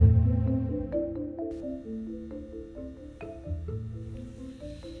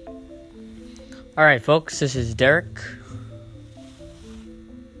Alright, folks, this is Derek.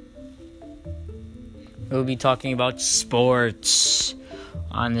 We'll be talking about sports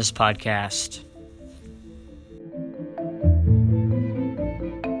on this podcast.